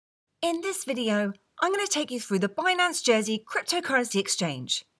In this video, I'm going to take you through the Binance Jersey cryptocurrency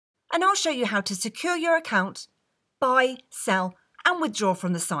exchange, and I'll show you how to secure your account, buy, sell, and withdraw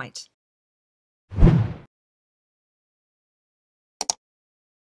from the site.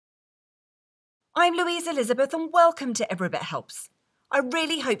 I'm Louise Elizabeth and welcome to Every Bit Helps. I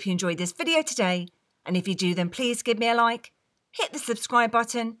really hope you enjoyed this video today, and if you do then please give me a like, hit the subscribe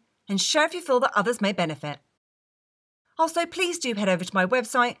button, and share if you feel that others may benefit. Also, please do head over to my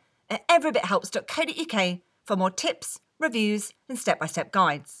website at everybithelps.co.uk for more tips, reviews, and step-by-step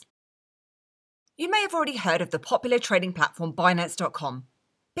guides. You may have already heard of the popular trading platform Binance.com,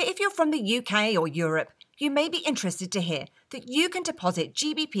 but if you're from the UK or Europe, you may be interested to hear that you can deposit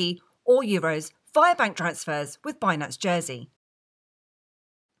GBP or Euros via bank transfers with Binance Jersey.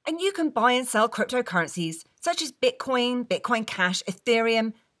 And you can buy and sell cryptocurrencies such as Bitcoin, Bitcoin Cash,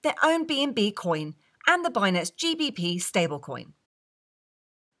 Ethereum, their own BNB coin, and the Binance GBP stablecoin.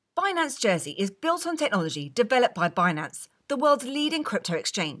 Binance Jersey is built on technology developed by Binance, the world's leading crypto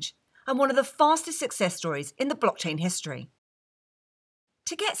exchange, and one of the fastest success stories in the blockchain history.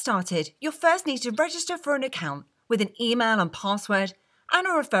 To get started, you'll first need to register for an account with an email and password and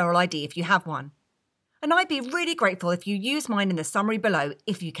a referral ID if you have one. And I'd be really grateful if you use mine in the summary below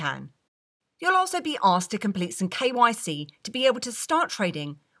if you can. You'll also be asked to complete some KYC to be able to start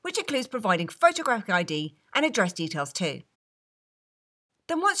trading, which includes providing photographic ID and address details too.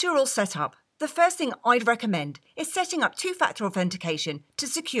 Then once you're all set up, the first thing I'd recommend is setting up two-factor authentication to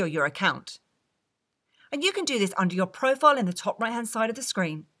secure your account. And you can do this under your profile in the top right-hand side of the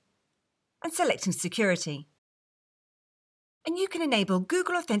screen and selecting security. And you can enable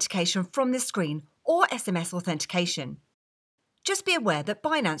Google authentication from this screen or SMS authentication. Just be aware that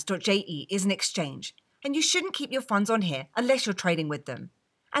Binance.je is an exchange and you shouldn't keep your funds on here unless you're trading with them,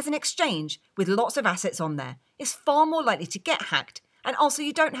 as an exchange with lots of assets on there is far more likely to get hacked, and also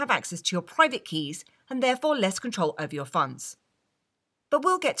you don't have access to your private keys and therefore less control over your funds. But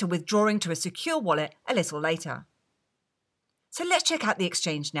we'll get to withdrawing to a secure wallet a little later. So let's check out the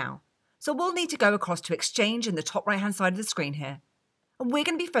exchange now. So we'll need to go across to exchange in the top right hand side of the screen here, and we're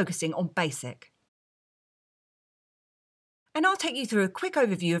going to be focusing on basic. And I'll take you through a quick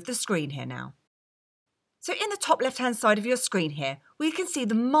overview of the screen here now. So in the top left hand side of your screen here, we can see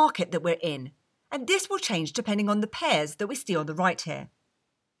the market that we're in. And this will change depending on the pairs that we see on the right here.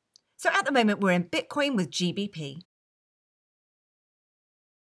 So at the moment we're in Bitcoin with GBP.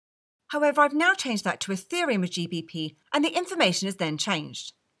 However, I've now changed that to Ethereum with GBP and the information has then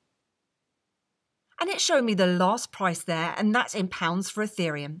changed. And it's showing me the last price there, and that's in pounds for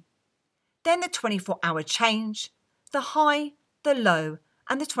Ethereum. Then the 24-hour change, the high, the low,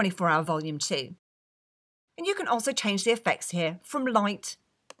 and the 24-hour volume too. And you can also change the effects here from light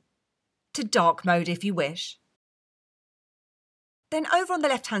to dark mode if you wish. Then over on the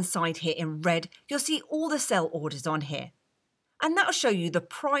left hand side here in red, you'll see all the sell orders on here. And that'll show you the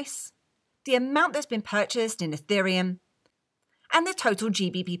price, the amount that's been purchased in Ethereum, and the total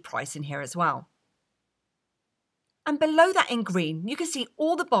GBP price in here as well. And below that in green, you can see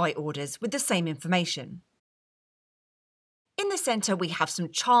all the buy orders with the same information. In the centre, we have some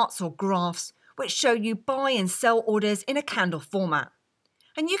charts or graphs which show you buy and sell orders in a candle format.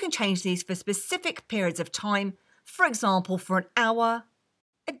 And you can change these for specific periods of time, for example, for an hour,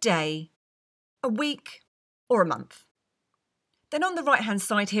 a day, a week, or a month. Then on the right-hand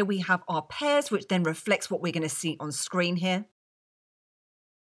side here, we have our pairs, which then reflects what we're going to see on screen here.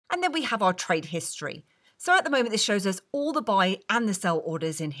 And then we have our trade history. So at the moment, this shows us all the buy and the sell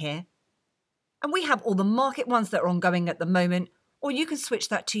orders in here. And we have all the market ones that are ongoing at the moment, or you can switch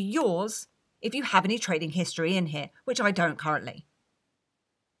that to yours if you have any trading history in here, which I don't currently.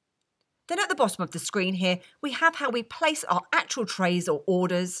 Then at the bottom of the screen here, we have how we place our actual trades or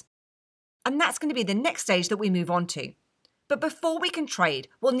orders. And that's going to be the next stage that we move on to. But before we can trade,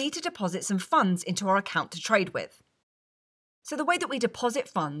 we'll need to deposit some funds into our account to trade with. So the way that we deposit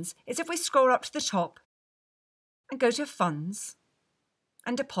funds is if we scroll up to the top and go to Funds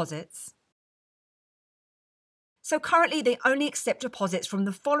and Deposits. So currently they only accept deposits from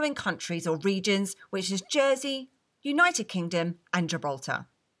the following countries or regions, which is Jersey, United Kingdom and Gibraltar.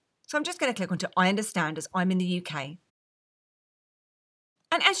 So I'm just going to click onto I understand as I'm in the UK.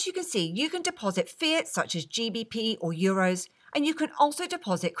 And as you can see, you can deposit fiat such as GBP or Euros, and you can also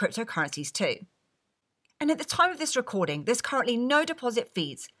deposit cryptocurrencies too. And at the time of this recording, there's currently no deposit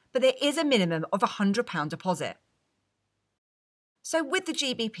fees, but there is a minimum of £100 deposit. So with the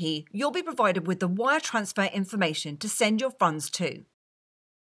GBP, you'll be provided with the wire transfer information to send your funds to.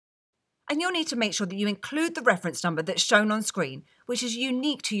 And you'll need to make sure that you include the reference number that's shown on screen, which is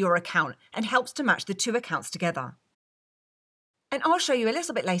unique to your account and helps to match the two accounts together. And I'll show you a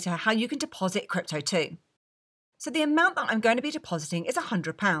little bit later how you can deposit crypto too. So the amount that I'm going to be depositing is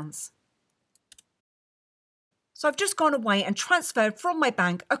 £100. So I've just gone away and transferred from my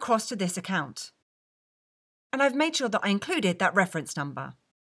bank across to this account. And I've made sure that I included that reference number.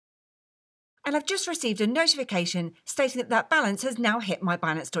 And I've just received a notification stating that that balance has now hit my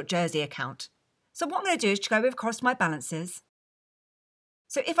Binance.Jersey account. So what I'm going to do is go across my balances.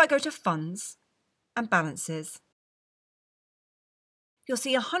 So if I go to Funds and Balances, you'll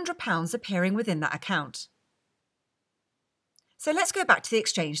see £100 appearing within that account. So let's go back to the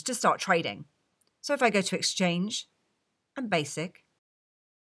exchange to start trading. So if I go to Exchange and Basic,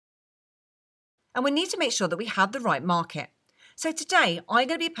 and we need to make sure that we have the right market. So today I'm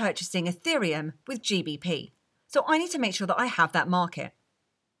going to be purchasing Ethereum with GBP. So I need to make sure that I have that market.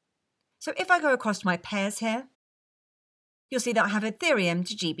 So if I go across to my pairs here, you'll see that I have Ethereum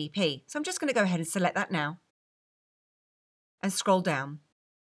to GBP. So I'm just going to go ahead and select that now and scroll down.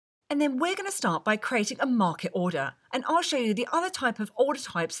 And then we're going to start by creating a market order, and I'll show you the other type of order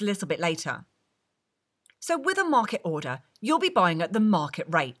types a little bit later. So with a market order, you'll be buying at the market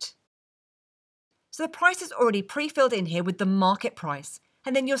rate. So the price is already pre-filled in here with the market price,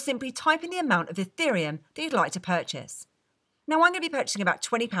 and then you'll simply type in the amount of Ethereum that you'd like to purchase. Now I'm going to be purchasing about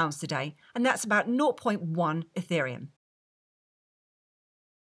 £20 today, and that's about 0.1 Ethereum.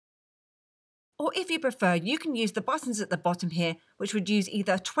 Or if you prefer, you can use the buttons at the bottom here, which would use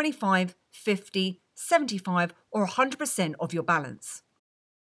either 25, 50, 75 or 100% of your balance.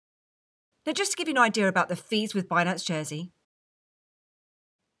 Now just to give you an idea about the fees with Binance Jersey.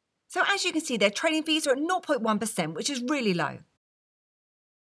 So as you can see, their trading fees are at 0.1%, which is really low.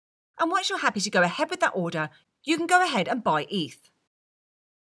 And once you're happy to go ahead with that order, you can go ahead and buy ETH.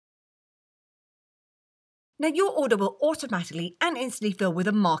 Now your order will automatically and instantly fill with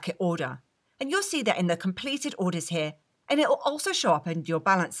a market order. And you'll see that in the completed orders here, and it will also show up in your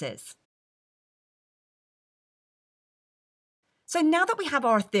balances. So now that we have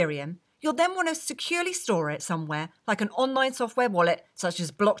our Ethereum, you'll then want to securely store it somewhere, like an online software wallet such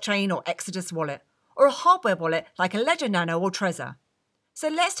as Blockchain or Exodus Wallet, or a hardware wallet like a Ledger Nano or Trezor. So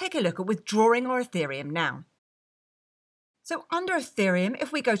let's take a look at withdrawing our Ethereum now. So under Ethereum,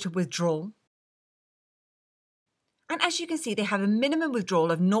 if we go to Withdrawal, and as you can see, they have a minimum withdrawal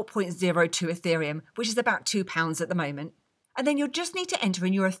of 0.02 Ethereum, which is about £2 at the moment. And then you'll just need to enter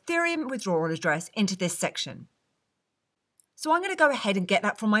in your Ethereum withdrawal address into this section. So I'm going to go ahead and get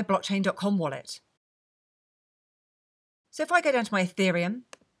that from my blockchain.com wallet. So if I go down to my Ethereum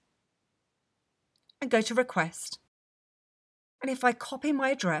and go to Request, and if I copy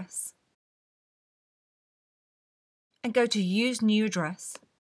my address and go to Use New Address,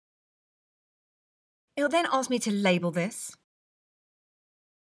 it'll then ask me to label this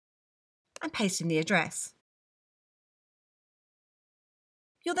and paste in the address.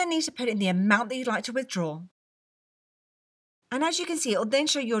 You'll then need to put in the amount that you'd like to withdraw. And as you can see, it'll then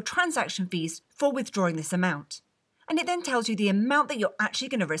show your transaction fees for withdrawing this amount. And it then tells you the amount that you're actually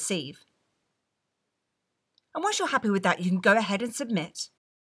going to receive. And once you're happy with that, you can go ahead and submit.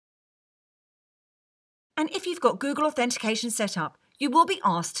 And if you've got Google Authentication set up, you will be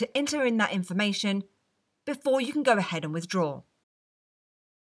asked to enter in that information before you can go ahead and withdraw.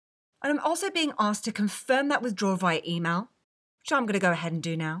 And I'm also being asked to confirm that withdrawal via email, which I'm going to go ahead and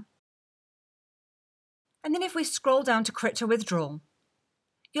do now. And then if we scroll down to crypto withdrawal,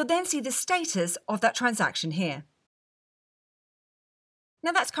 you'll then see the status of that transaction here.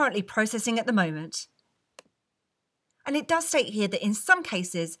 Now that's currently processing at the moment. And it does state here that in some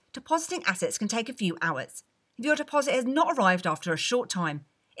cases, depositing assets can take a few hours. If your deposit has not arrived after a short time,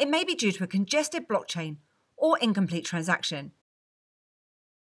 it may be due to a congested blockchain or incomplete transaction.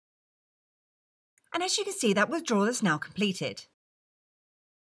 And as you can see, that withdrawal is now completed.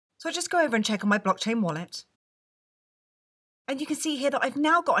 So I'll just go over and check on my blockchain wallet. And you can see here that I've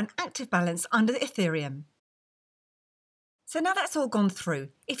now got an active balance under the Ethereum. So now that's all gone through,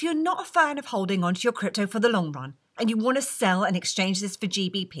 if you're not a fan of holding onto your crypto for the long run and you want to sell and exchange this for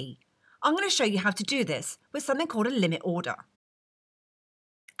GBP, I'm going to show you how to do this with something called a limit order.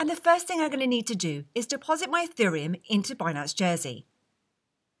 And the first thing I'm going to need to do is deposit my Ethereum into Binance Jersey.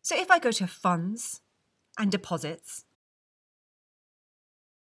 So if I go to Funds and Deposits,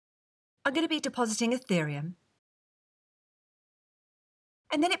 I'm going to be depositing Ethereum.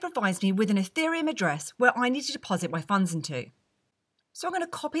 And then it provides me with an Ethereum address where I need to deposit my funds into. So I'm going to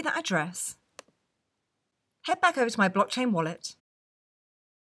copy that address, head back over to my blockchain wallet.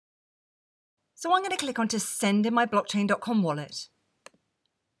 So I'm going to click on to send in my blockchain.com wallet.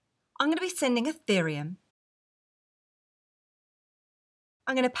 I'm going to be sending Ethereum.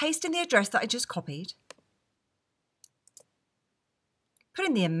 I'm going to paste in the address that I just copied. put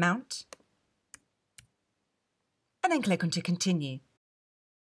in the amount, and then click on to continue.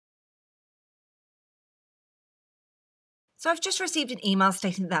 So I've just received an email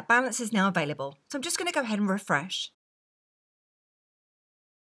stating that balance is now available, so I'm just going to go ahead and refresh.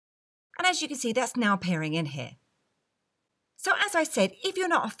 And as you can see, that's now appearing in here. So as I said, if you're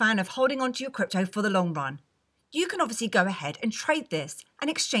not a fan of holding onto your crypto for the long run, you can obviously go ahead and trade this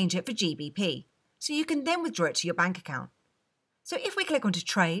and exchange it for GBP, so you can then withdraw it to your bank account. So if we click onto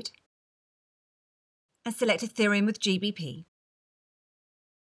trade and select Ethereum with GBP,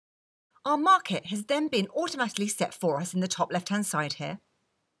 our market has then been automatically set for us in the top left-hand side here.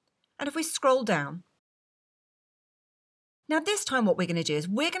 And if we scroll down, now this time what we're going to do is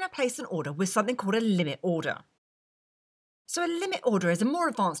we're going to place an order with something called a limit order. So a limit order is a more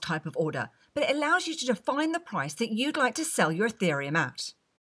advanced type of order, but it allows you to define the price that you'd like to sell your Ethereum at.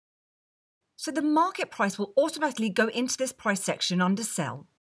 So the market price will automatically go into this price section under sell.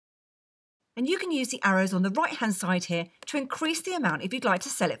 And you can use the arrows on the right hand side here to increase the amount if you'd like to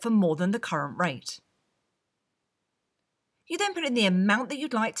sell it for more than the current rate. You then put in the amount that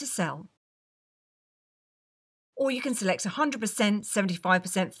you'd like to sell. Or you can select 100%,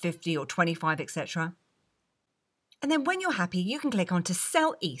 75%, 50 or 25, etc. And then when you're happy, you can click on to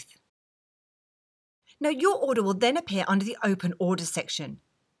sell ETH. Now your order will then appear under the open orders section,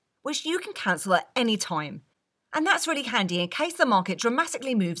 which you can cancel at any time. And that's really handy in case the market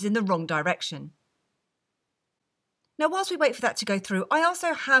dramatically moves in the wrong direction. Now, whilst we wait for that to go through, I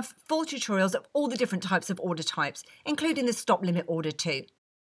also have full tutorials of all the different types of order types, including the stop limit order too.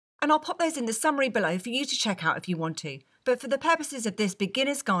 And I'll pop those in the summary below for you to check out if you want to. But for the purposes of this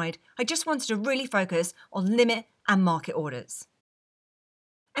beginner's guide, I just wanted to really focus on limit and market orders.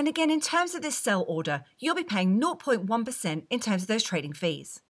 And again, in terms of this sell order, you'll be paying 0.1% in terms of those trading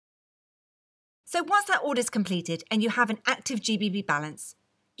fees. So once that order is completed and you have an active GBP balance,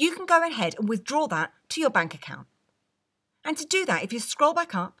 you can go ahead and withdraw that to your bank account. And to do that, if you scroll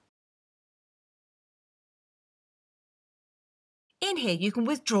back up, in here you can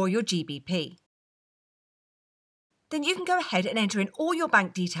withdraw your GBP. Then you can go ahead and enter in all your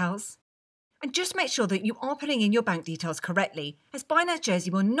bank details and just make sure that you are putting in your bank details correctly, as Binance Jersey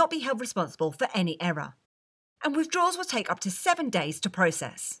will not be held responsible for any error. And withdrawals will take up to 7 days to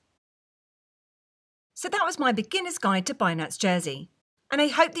process. So that was my beginner's guide to Binance Jersey. And I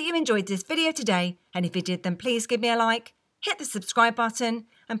hope that you enjoyed this video today, and if you did, then please give me a like, hit the subscribe button,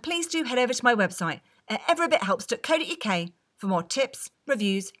 and please do head over to my website at everabithelps.co.uk for more tips,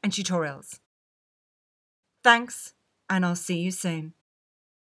 reviews and tutorials. Thanks, and I'll see you soon.